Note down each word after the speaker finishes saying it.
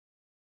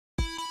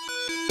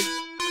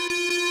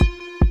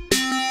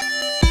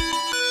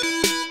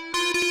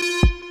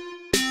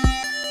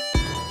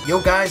Yo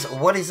guys,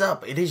 what is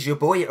up? It is your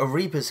boy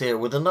Arepas here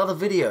with another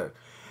video.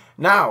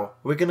 Now,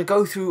 we're going to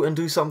go through and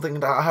do something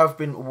that I have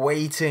been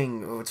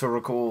waiting to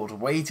record,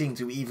 waiting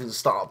to even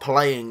start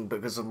playing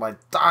because of my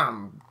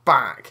damn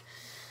back.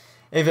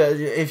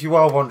 If you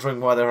are wondering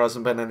why there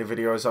hasn't been any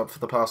videos up for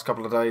the past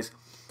couple of days,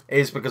 it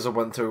is because I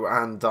went through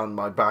and done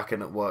my back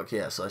in at work.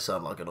 Yes, I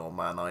sound like an old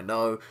man, I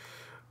know,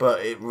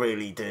 but it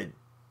really did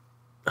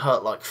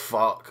hurt like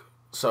fuck.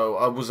 So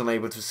I wasn't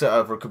able to sit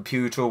over a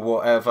computer or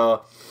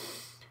whatever,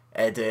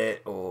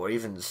 edit, or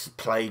even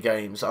play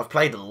games. I've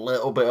played a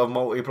little bit of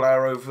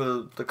multiplayer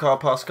over the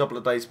past couple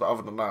of days, but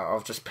other than that,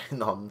 I've just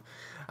been on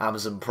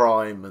Amazon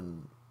Prime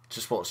and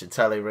just watching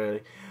telly,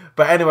 really.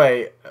 But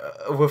anyway,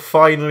 we're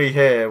finally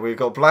here. We've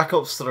got Black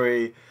Ops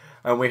 3,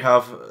 and we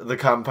have the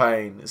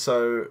campaign.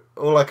 So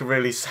all I can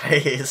really say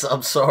is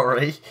I'm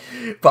sorry,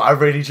 but I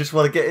really just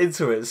want to get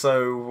into it.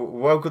 So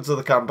welcome to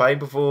the campaign.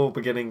 Before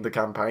beginning the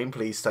campaign,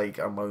 please take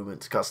a moment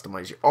to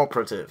customize your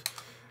operative.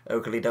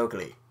 Oakley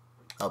dokley.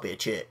 I'll be a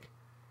chick.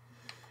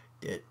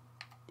 It.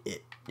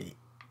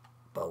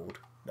 Bold.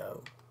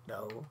 No.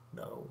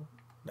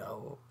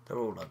 They're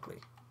all ugly.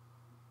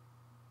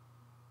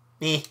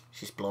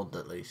 She's blonde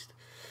at least.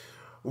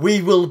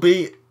 We will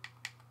be...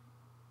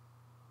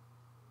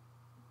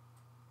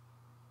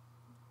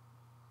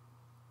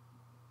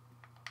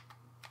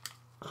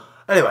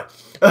 Anyway.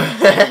 Yeah,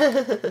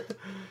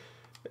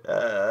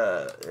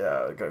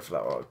 I'll go for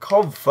that one.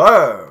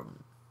 Confirm.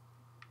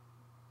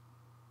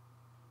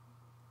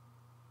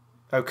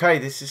 Okay,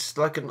 this is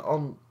like an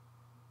on...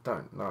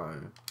 Don't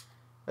know.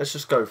 Let's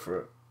just go for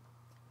it.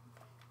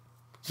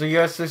 So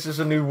yes, this is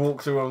a new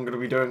walkthrough I'm going to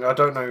be doing. I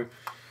don't know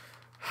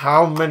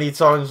how many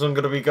times I'm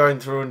going to be going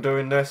through and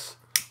doing this.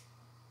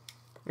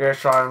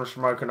 Yes, I am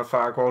smoking a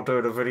fag while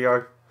doing a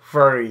video.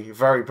 Very,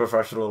 very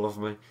professional of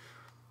me.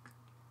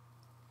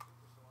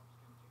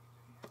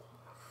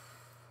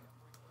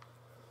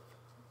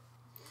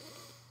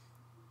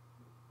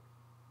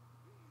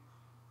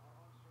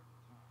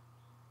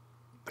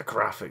 The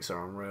graphics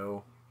are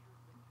unreal.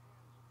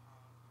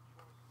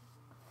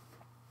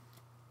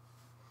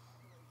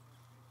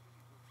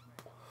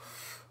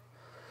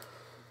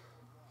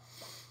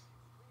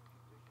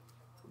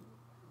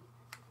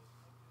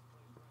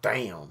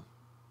 Damn.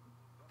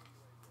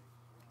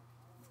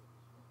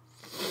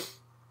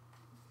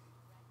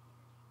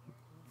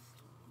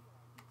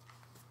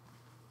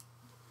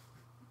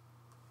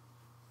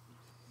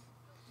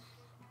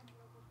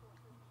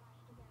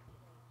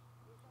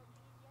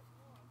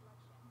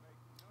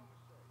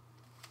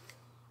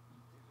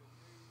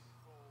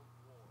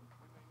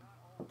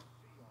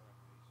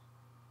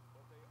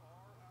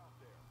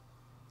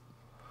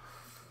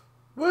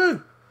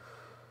 Woo!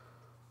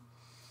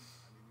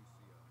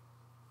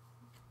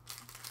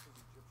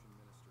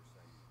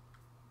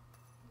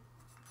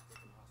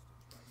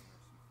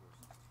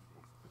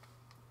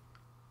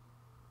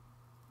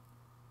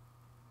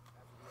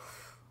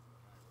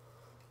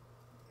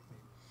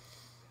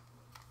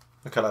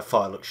 Look how that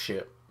fire looks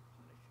shit.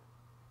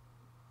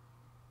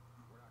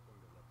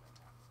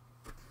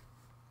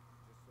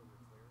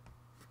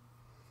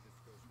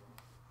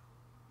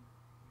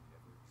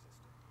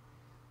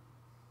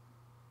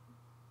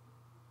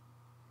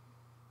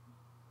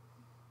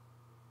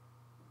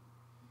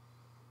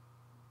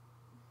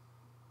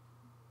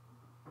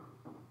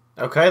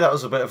 Okay, that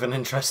was a bit of an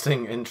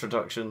interesting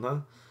introduction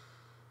there.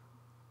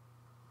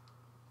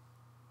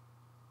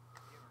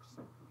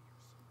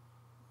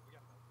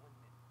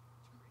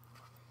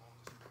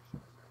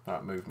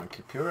 Alright, move my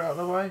computer out of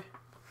the way.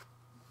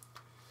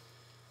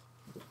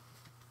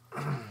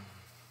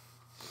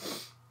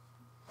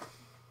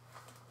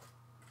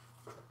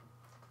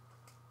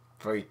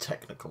 Very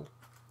technical.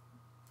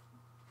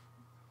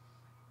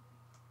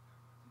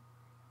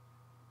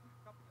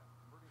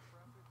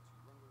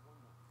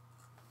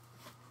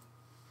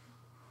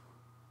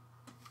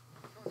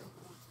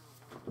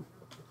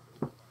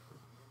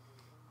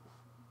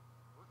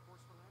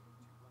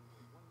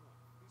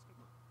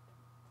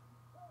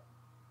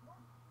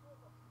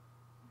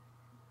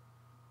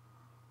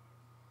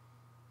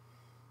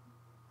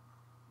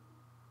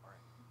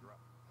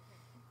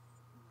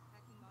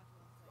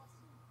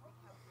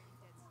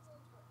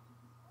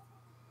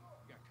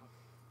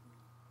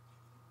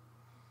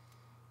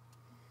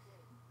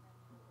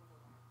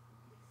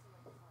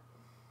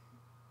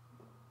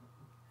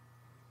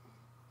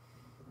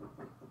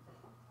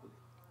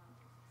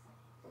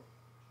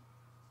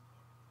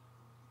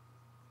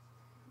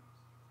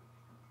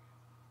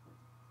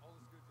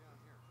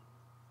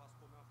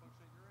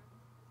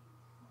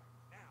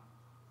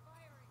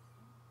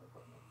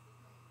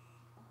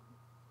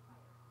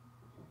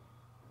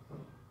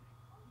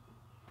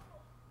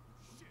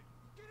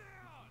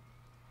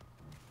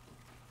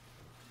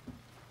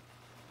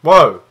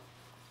 Whoa!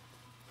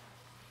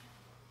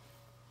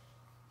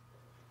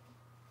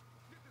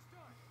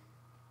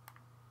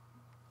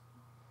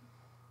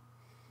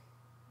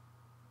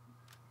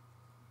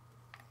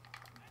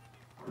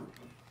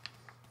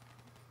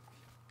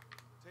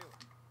 Taylor,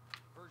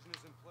 version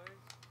is in play.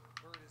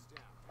 Bird is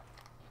down.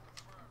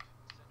 Confirmed.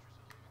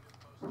 Sentries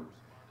are leaving their post.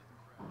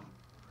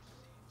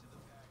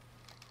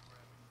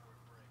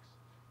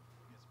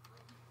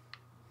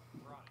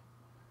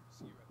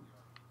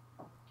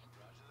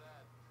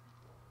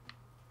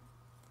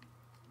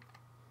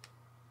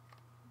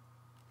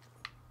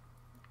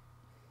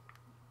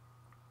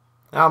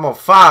 I'm on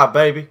fire,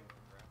 baby.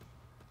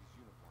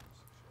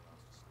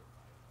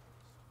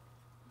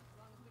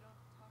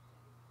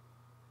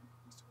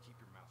 So keep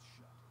your mouth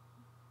shut.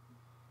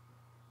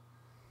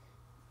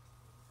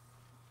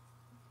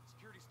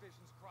 Security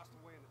stations across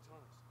the way in the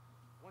tunnels.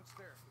 Once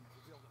there,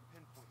 we'll be able to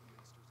pinpoint the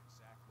minister's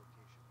exact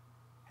location.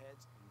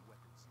 Heads and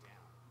weapons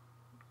down.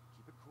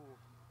 Keep it cool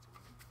until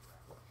we make the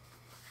grab.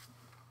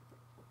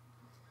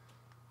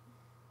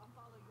 I'll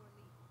follow your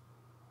lead.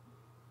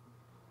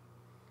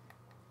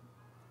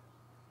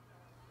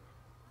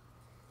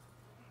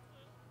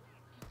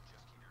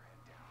 Just keep your head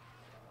down.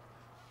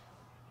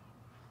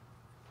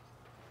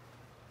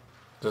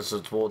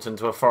 Just walked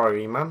into a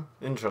fiery man.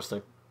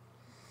 Interesting.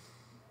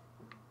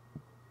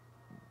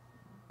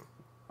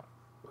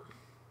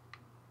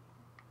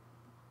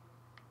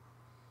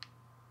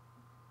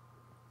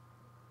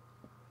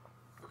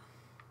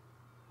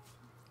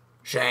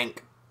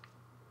 Shank.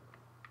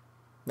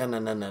 No.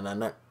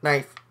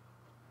 Knife.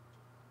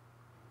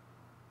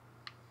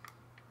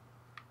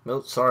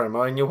 Oh, sorry, am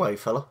I in your way,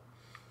 fella?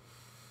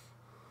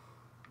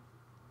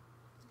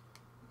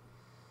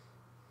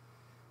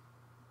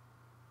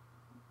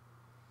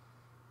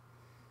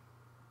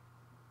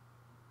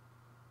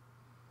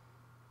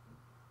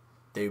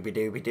 Dooby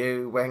dooby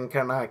doo, when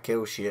can I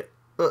kill shit?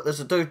 Look, there's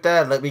a dude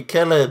there, let me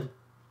kill him.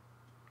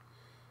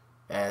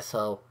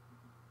 Asshole.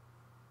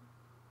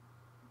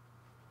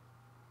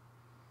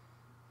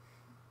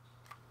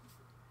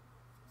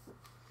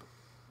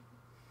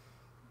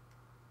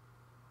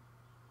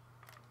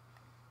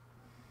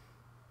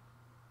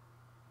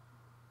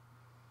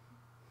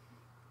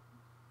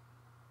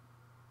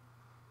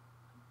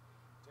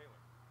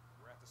 Taylor,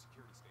 we're at the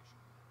security station.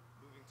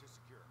 Moving to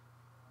secure.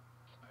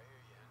 I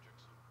hear you,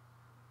 Hendricks.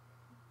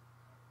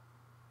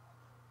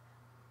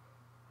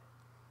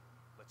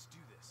 Let's do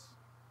this.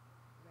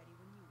 Ready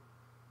when you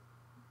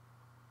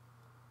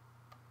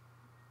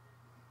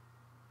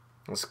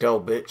are. Let's go,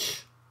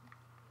 bitch.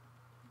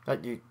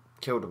 That you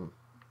killed him.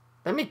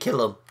 Let me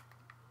kill him.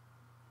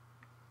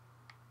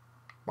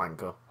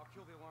 Wanker. I'll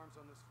kill the alarms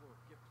on this floor.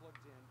 Get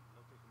plugged in and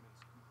locate the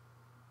minister.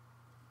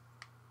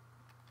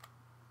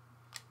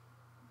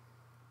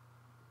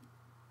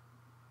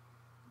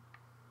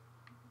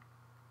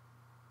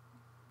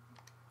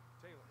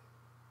 Taylor,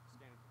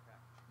 scanning for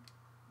package.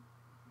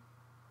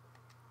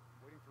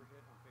 Waiting for a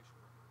hit on facial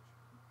recognition.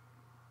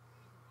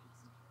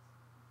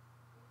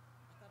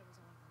 I thought it was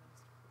on the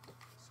minister.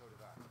 So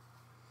did I.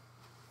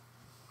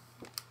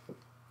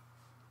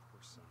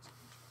 Poor sons of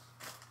bitches.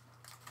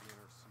 The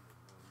NRC with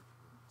no need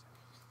for the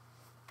town.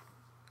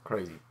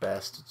 Crazy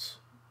bastards.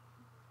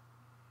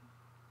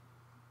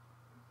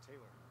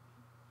 Taylor,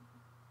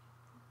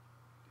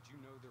 did you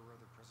know there were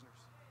other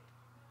prisoners?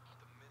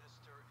 The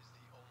minister is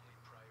the only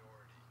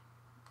priority.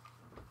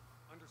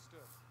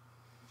 Understood.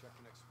 Check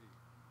the next feed.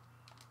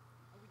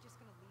 Are we just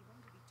gonna leave him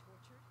to be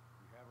tortured?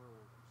 We have our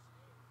orders.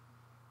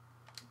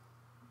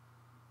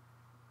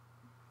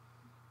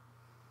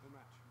 No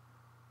match.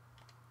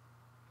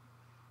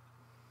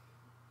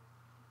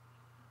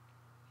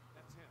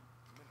 That's him,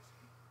 the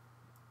minister.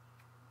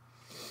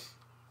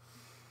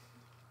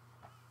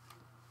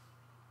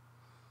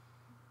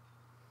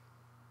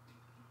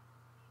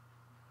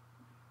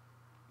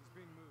 He's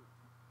being moved.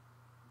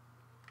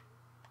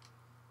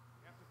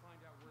 We have to find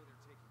out where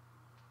they're taking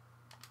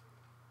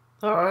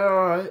him.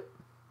 Alright.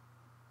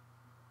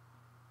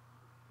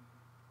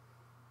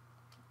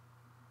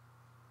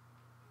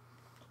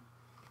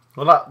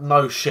 Well, that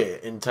no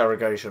shit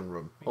interrogation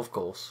room, of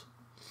course.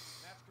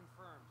 Match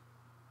confirmed.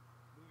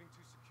 Moving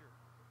to secure.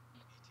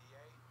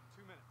 ETA?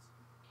 2 minutes.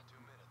 2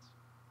 minutes.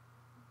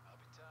 I'll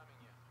be timing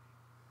you.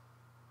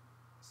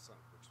 The son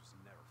of which was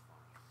never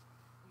fun.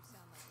 You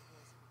sound like a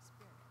voice of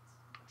experience.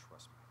 And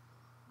trust me,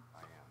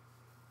 I am.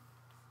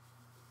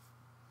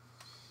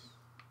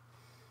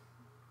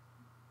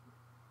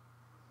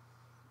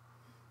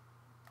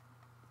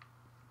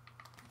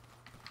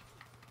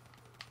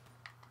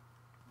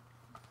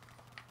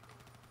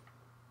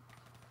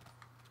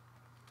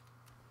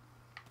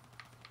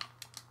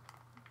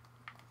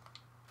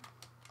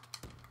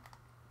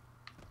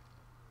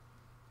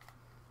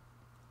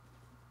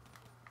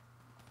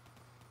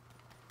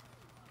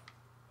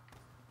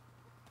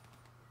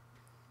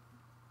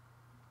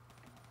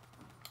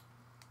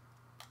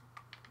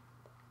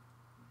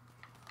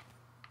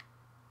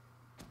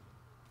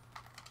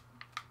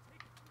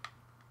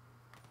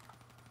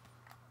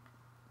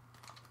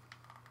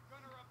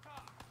 Gunner up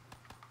top.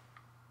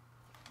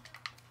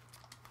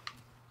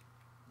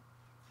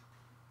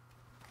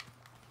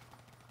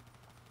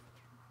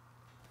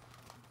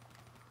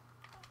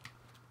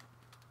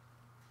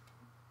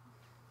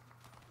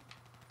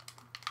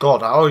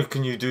 God, how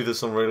can you do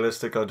this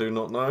unrealistic? I do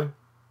not know.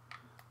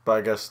 But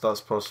I guess that's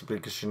possibly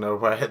because you know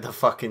where the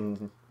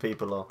fucking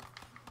people are.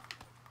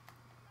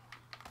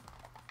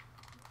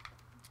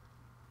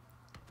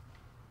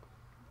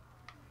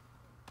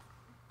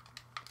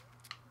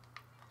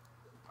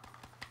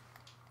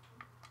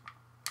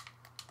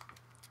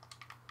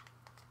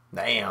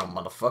 Damn,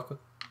 motherfucker.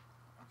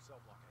 Cell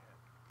block ahead.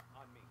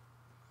 On me.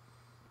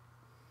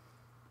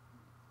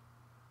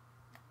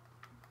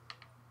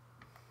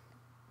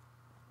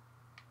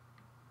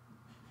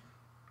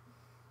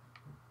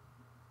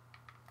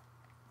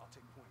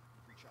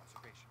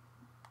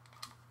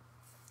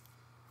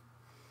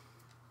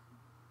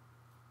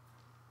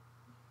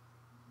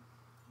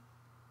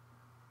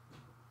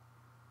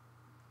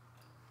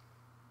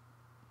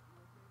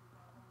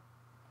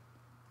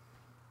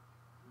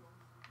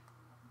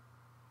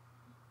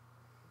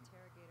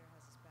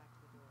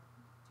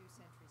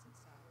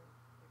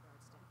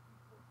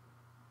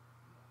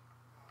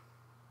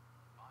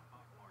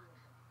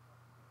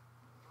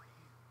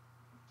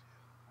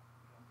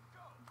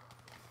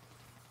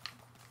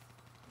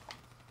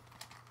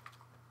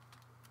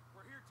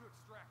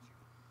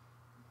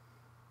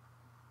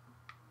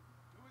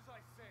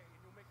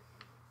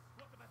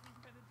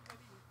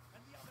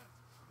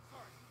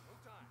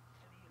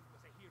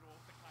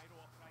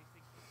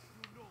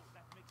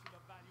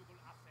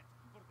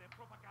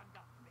 propaganda.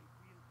 They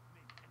will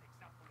make an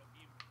example of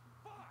him.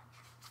 Fuck!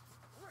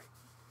 Great!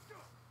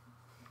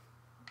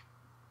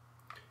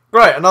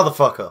 Right, another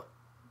fucker.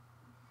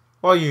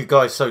 Why are you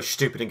guys so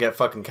stupid and get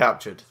fucking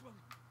captured? This one,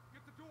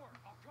 get the door.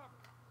 I'll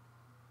cover.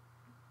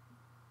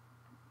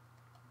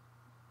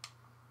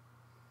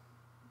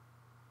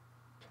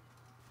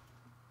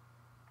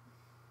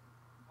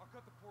 I'll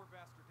cut the poor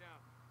bastard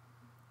down.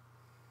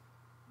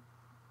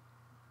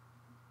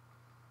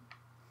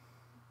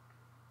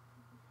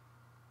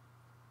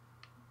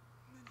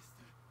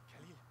 Minister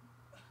Khalil.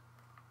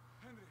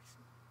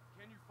 Hendrix,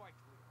 can you fight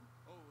Khalil?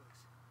 Always.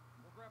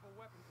 We'll grab a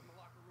weapon from the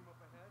locker room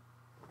up ahead.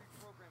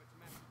 Reprogram it to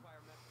match the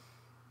fire method.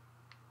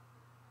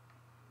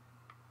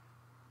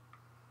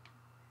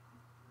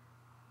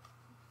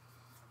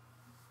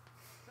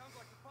 Sounds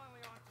like you're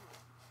finally onto it.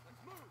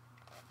 Let's move.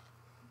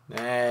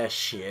 Ah,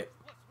 shit.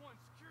 +1,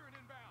 secure and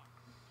inbound.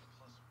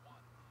 +1.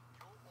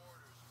 Your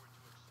orders were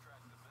to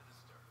extract the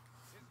minister.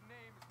 His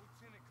name is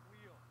Lieutenant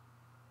Khalil.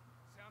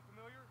 Sound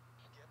familiar?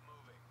 Get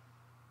moving.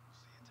 We'll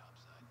see you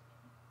topside.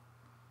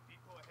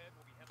 Depot ahead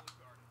will be heavily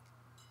guarded.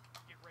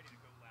 Get ready to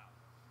go loud.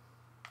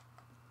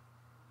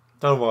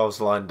 Don't know why I was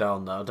lying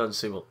down there. I don't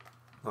see what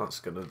that's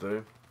gonna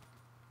do.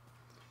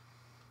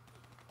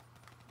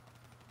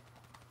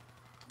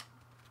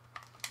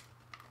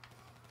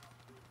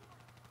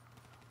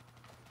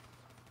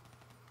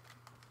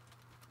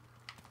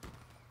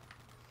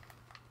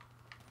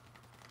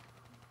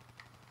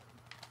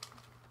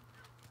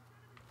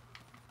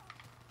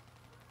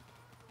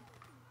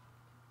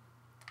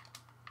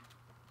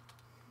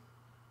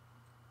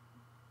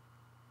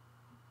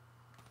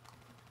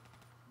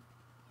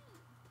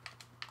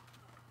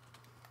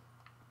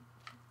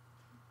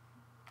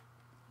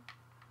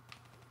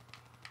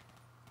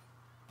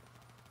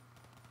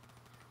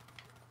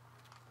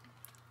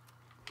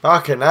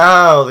 Fucking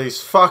hell, these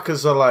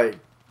fuckers are like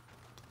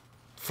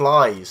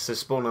flies. They're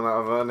spawning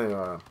out of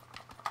anywhere.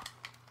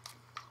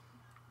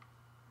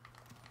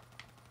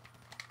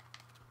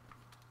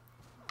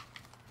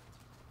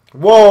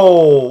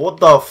 Whoa, what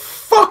the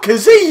fuck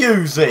is he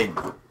using?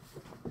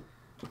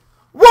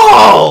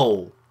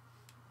 Whoa!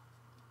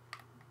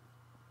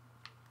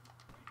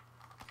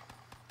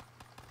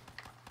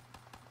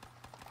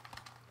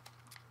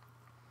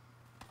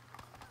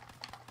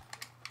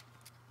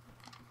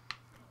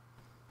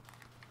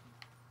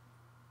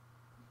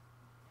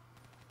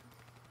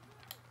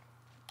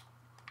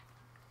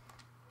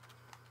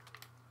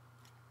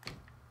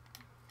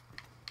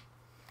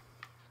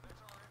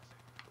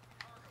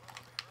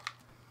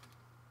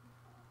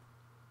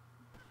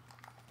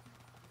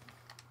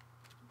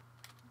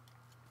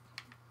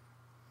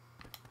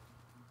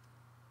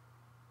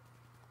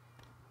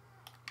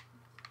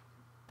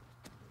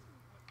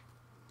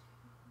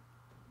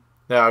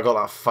 Yeah, I got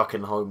that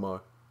fucking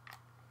homo.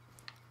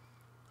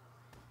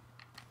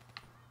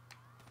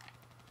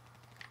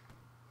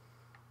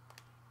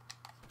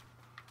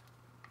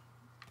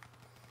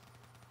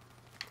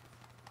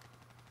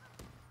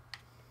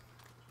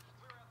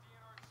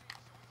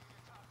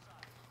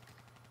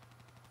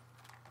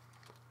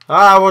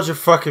 Ah, what do you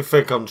fucking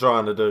think I'm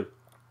trying to do?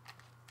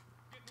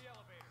 Get in the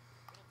elevator.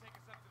 It'll take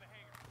us up to the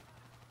hangar.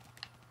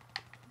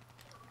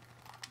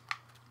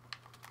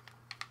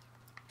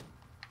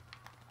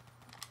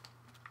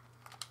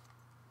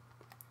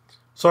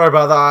 Sorry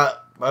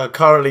about that.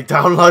 Currently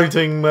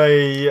downloading my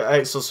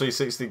Xbox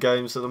 360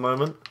 games at the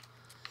moment.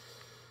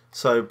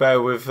 So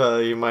bear with,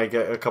 you may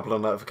get a couple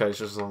of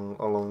notifications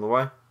along the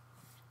way.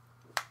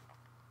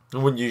 I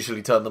wouldn't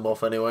usually turn them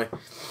off anyway,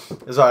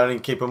 as I only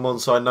keep them on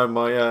so I know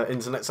my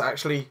internet's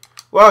actually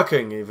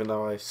working, even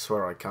though I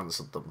swear I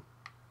cancelled them.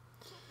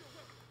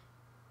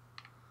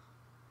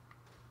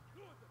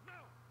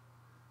 Now!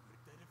 We're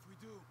dead if we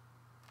do.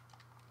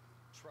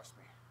 Trust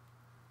me.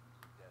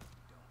 Death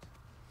you don't.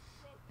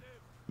 Drop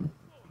them.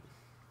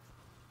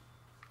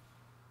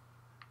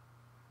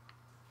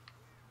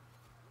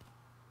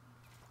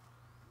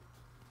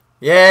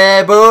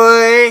 Yeah,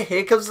 boy!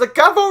 Here comes the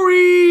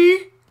cavalry!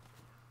 Late.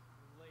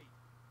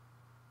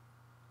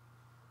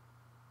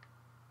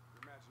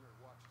 Your imaginary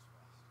watch is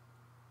fast.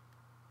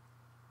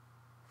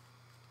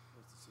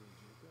 Nice to see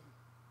you, Jacob.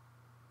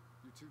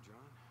 You too,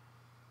 John.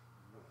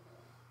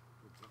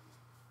 Good job.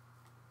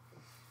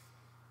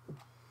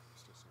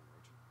 Still same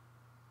Rachel?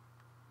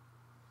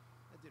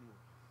 That didn't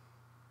work.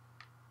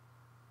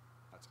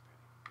 That's a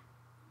pity.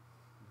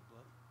 No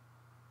blood?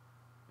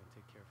 Gonna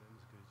take care of him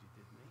as good as you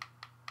did me?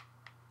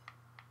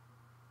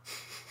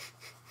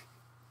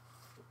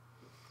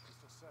 You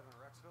still set on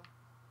our Xville?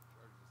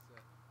 Charges are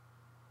set.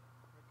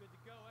 We're good to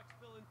go.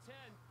 Exfil in 10.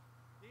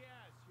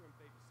 Diaz, you're on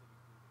babysitting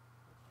duty.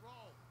 Let's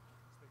roll.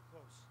 Stay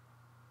close.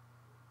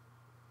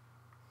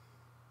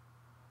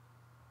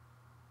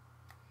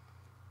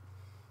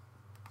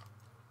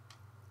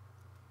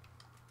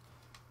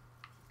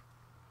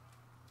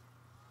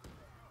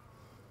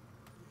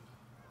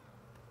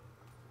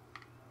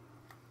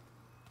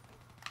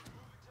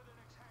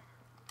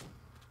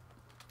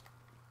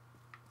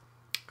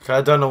 Okay,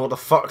 I don't know what the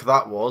fuck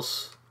that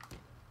was.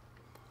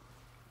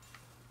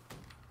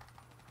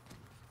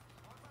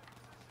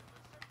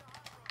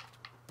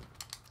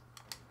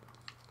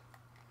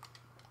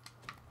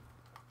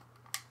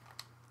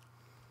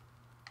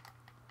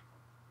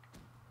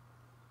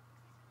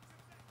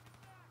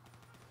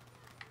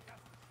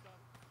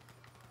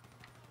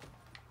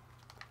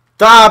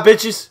 Die,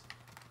 bitches!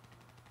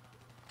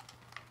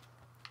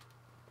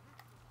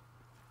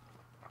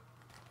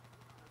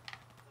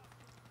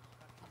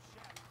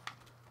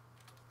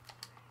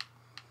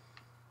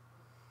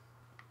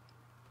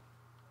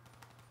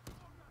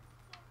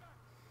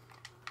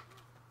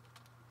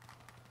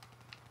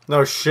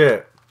 No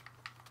shit.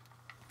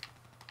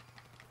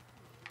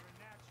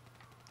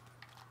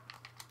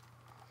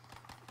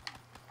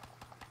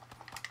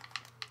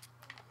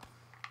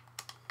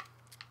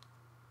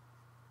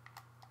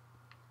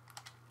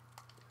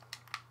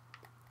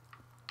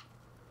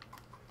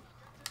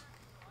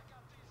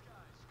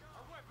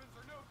 Our weapons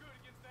are no good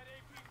against that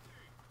APC.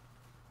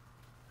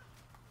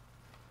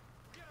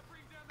 We gotta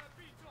bring down that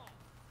VTOL.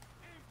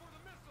 Aim for the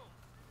missiles.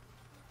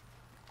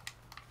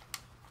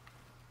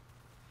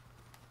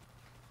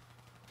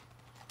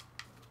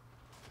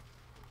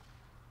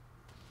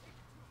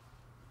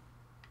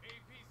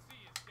 APC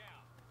is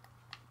down.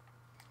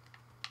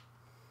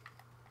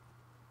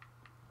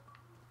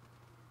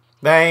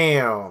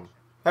 Damn.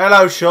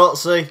 Hello,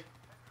 Shotzi.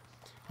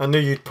 I knew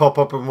you'd pop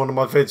up in one of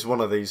my vids one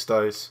of these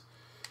days.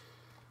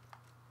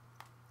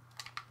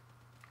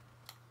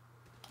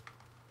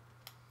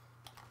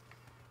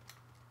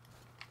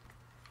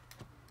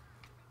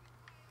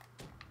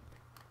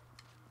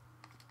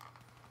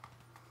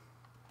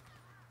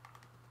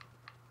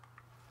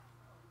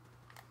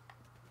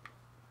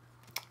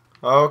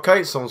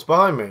 Okay, someone's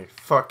behind me.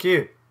 Fuck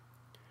you.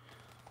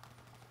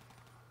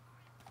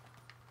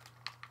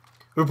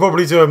 We'll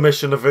probably do a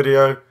mission, a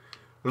video.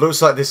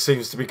 Looks like this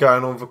seems to be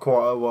going on for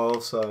quite a while,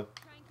 so... Try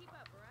and keep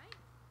up, alright?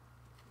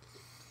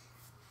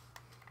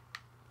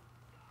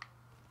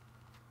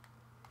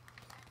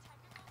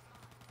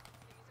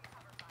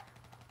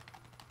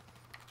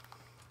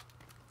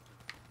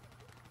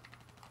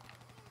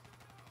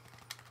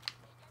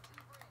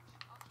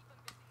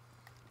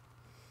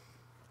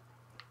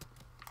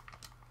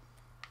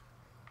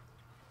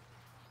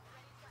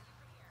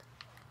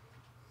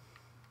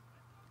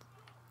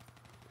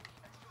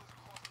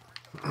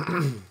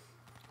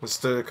 Let's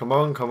do it. Come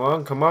on, come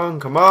on, come on,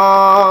 come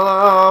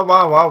on.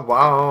 Wow, wow,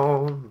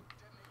 wow.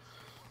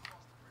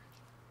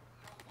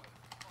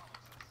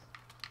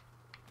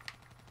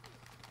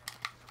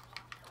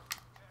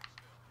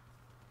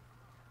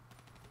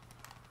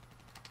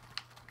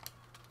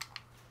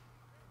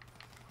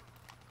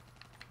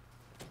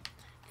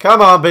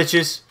 Come on,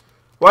 bitches.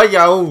 Why,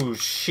 yo,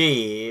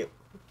 shit.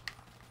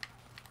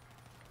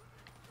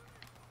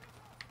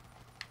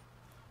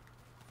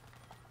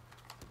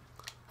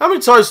 How many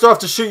times do I have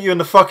to shoot you in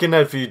the fucking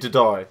head for you to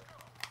die?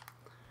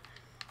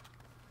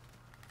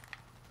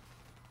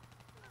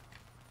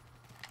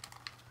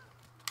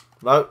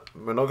 No,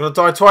 we're not going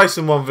to die twice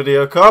in one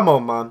video. Come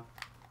on, man.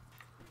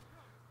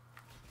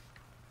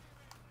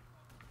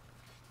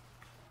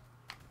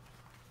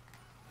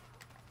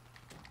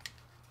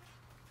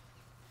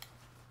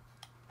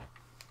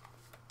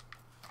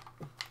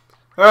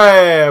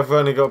 Hey, I've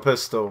only got a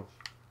pistol.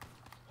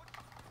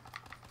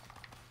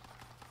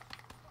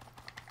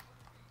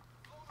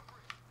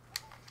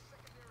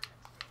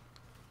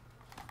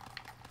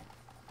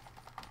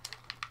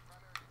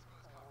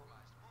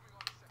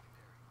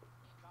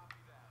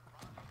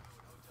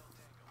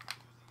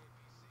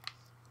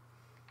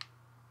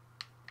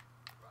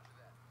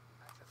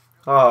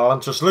 Oh, I'm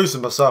just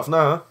losing myself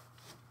now.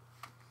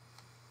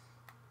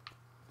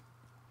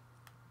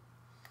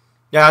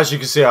 Yeah, as you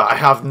can see, I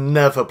have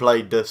never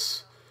played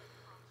this.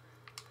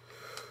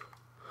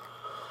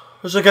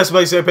 Which I guess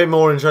makes it a bit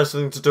more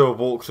interesting to do a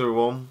walkthrough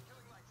on.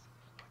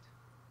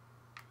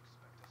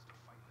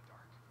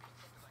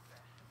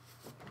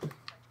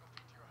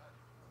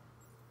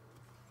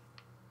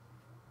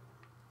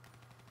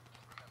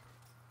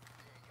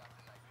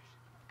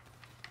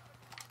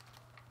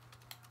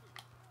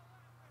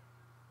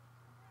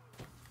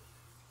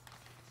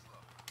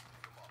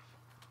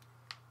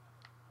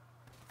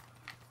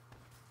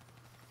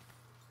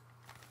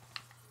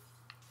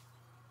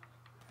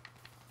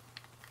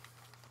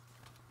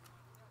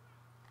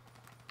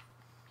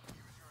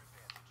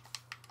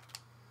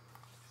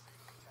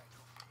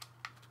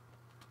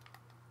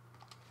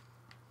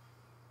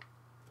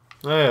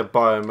 Yeah,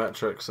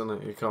 biometrics, isn't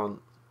it? You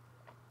can't.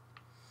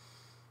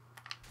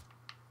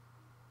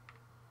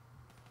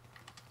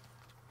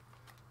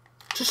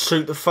 Just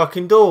shoot the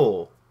fucking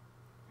door.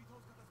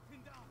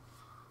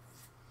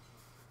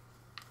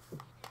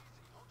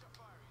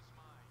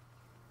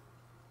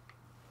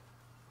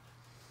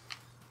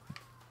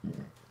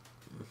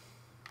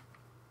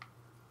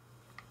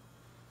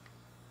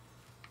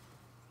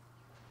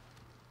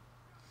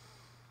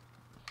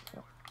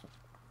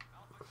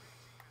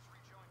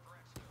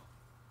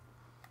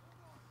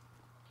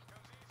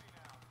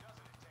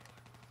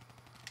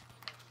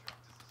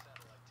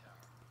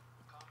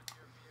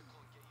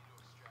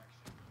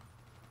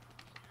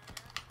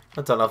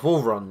 I don't have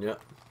all run yet.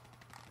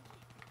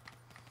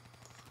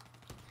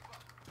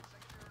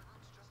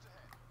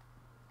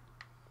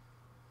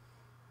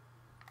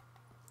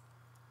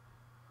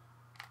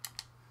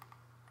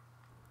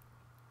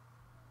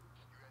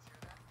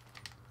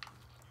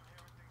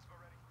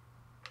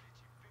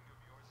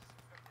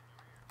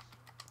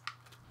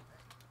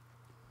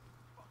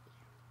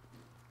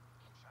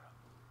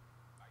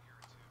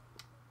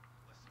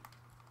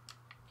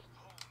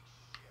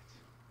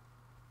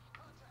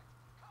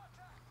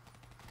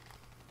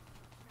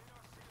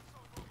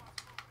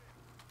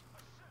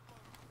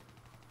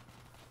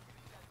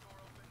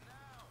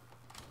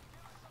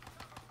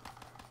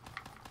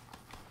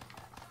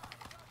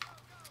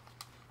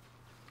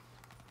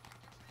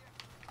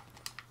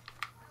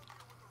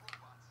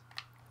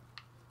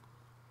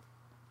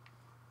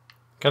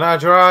 Can I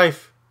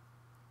drive?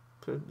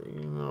 I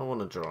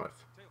want to drive.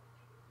 Taylor,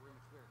 we're in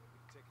the clear. We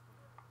can take it from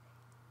there.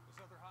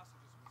 Those other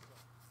hostages we saw.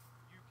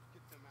 You can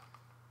get them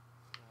out.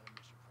 Not a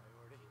mission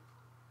priority.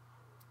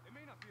 It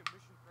may not be a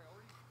mission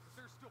priority, but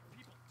there's still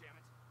people, damn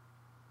it.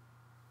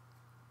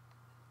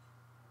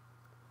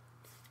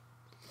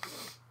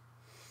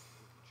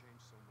 We can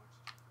change so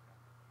much.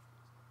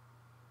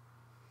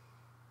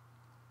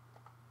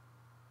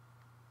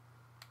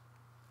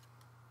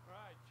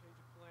 Alright, change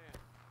of plan.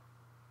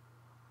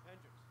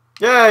 Hendricks.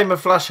 Yay, my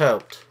flash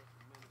helped.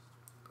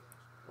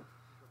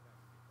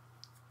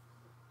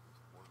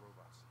 More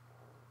robots.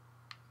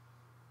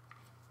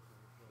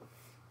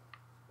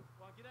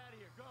 Come on, get out of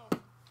here. Go.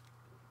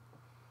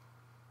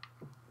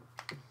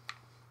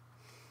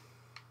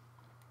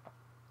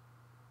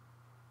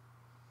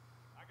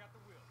 I got the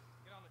wheel.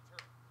 Get on the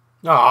turret.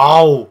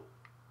 Oh.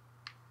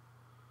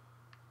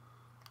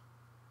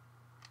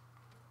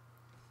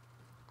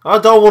 I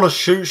don't want to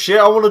shoot shit.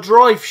 I want to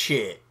drive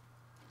shit.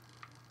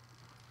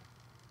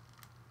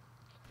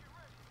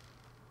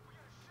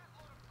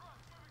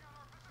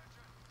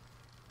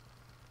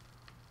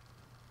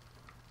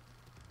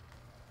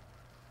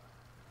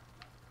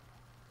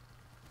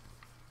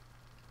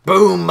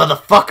 Boom,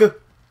 motherfucker.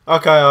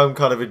 Okay, I'm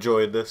kind of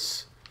enjoying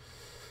this.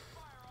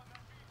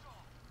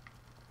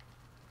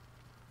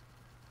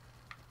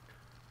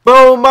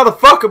 Boom,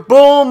 motherfucker.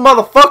 Boom,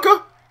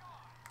 motherfucker.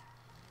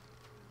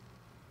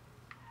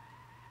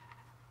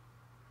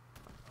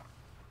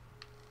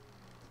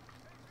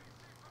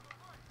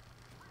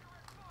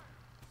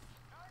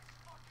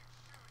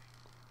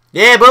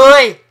 Yeah,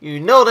 boy.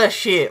 You know that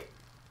shit.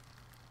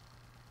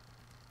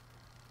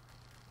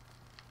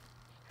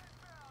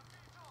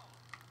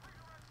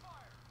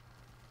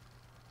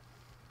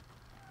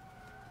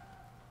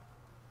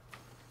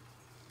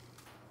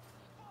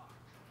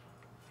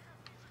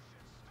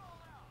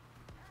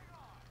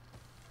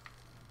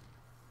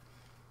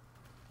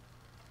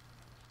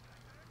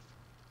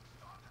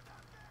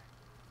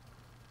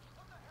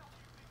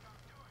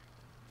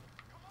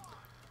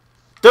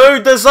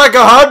 Dude, there's like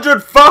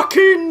 100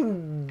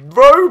 fucking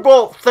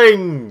robot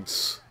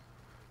things.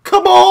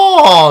 Come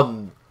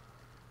on.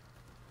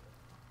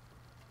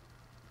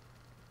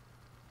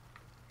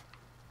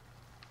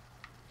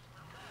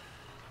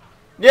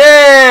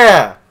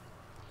 Yeah.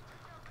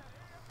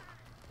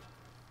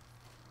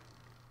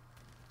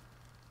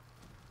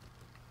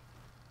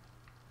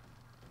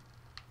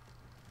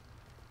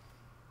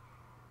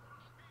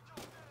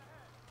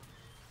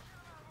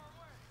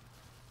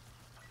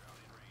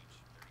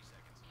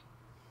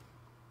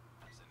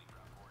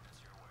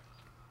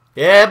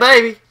 Yeah,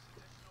 baby.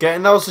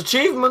 Getting those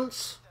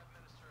achievements.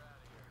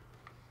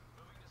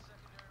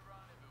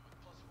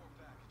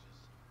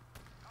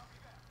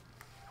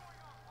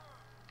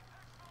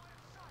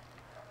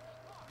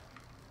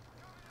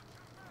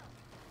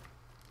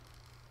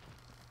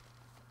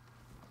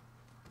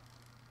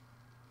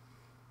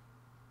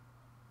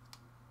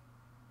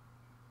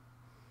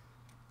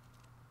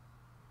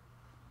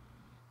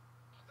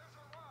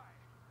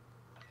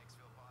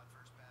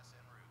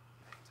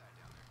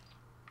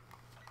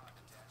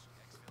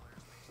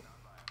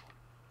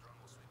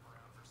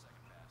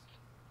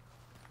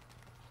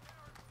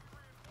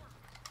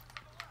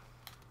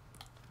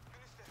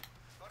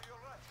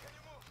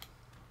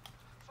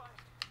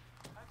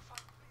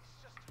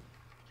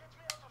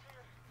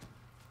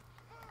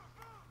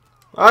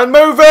 I'm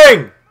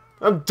moving!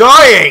 I'm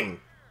dying!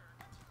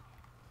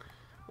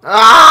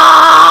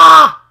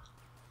 Ah!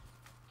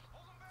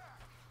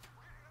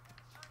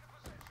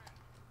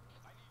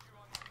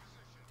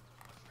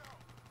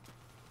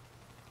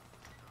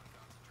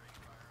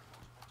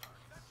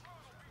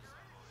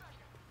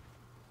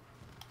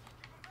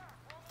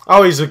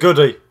 Oh, he's a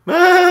goodie.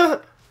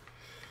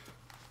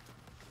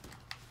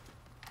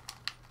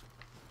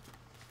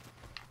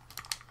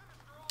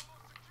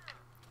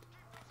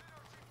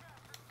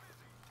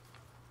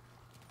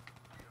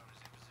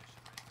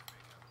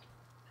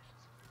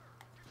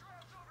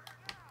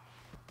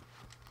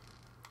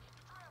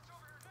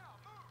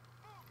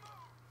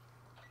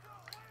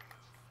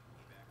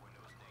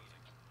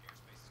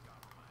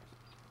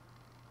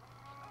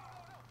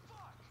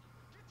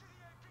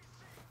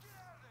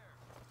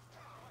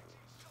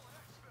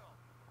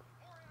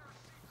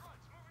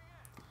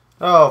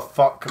 Oh,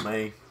 fuck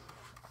me.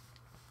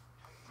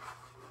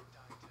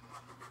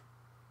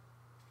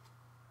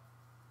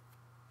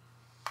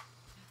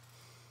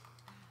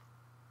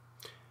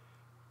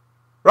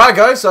 Right,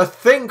 guys, I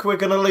think we're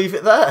going to leave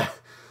it there.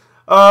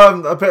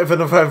 A bit of an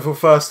eventful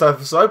first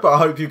episode, but I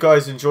hope you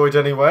guys enjoyed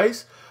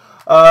anyways.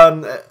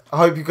 I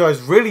hope you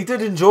guys really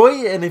did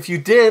enjoy, and if you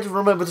did,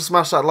 remember to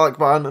smash that like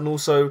button, and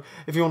also,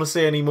 if you want to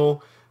see any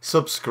more,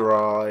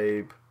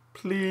 subscribe.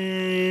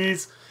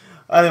 Please.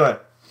 Anyway,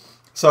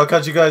 so I'll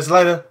catch you guys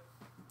later.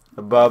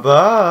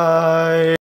 Bye-bye.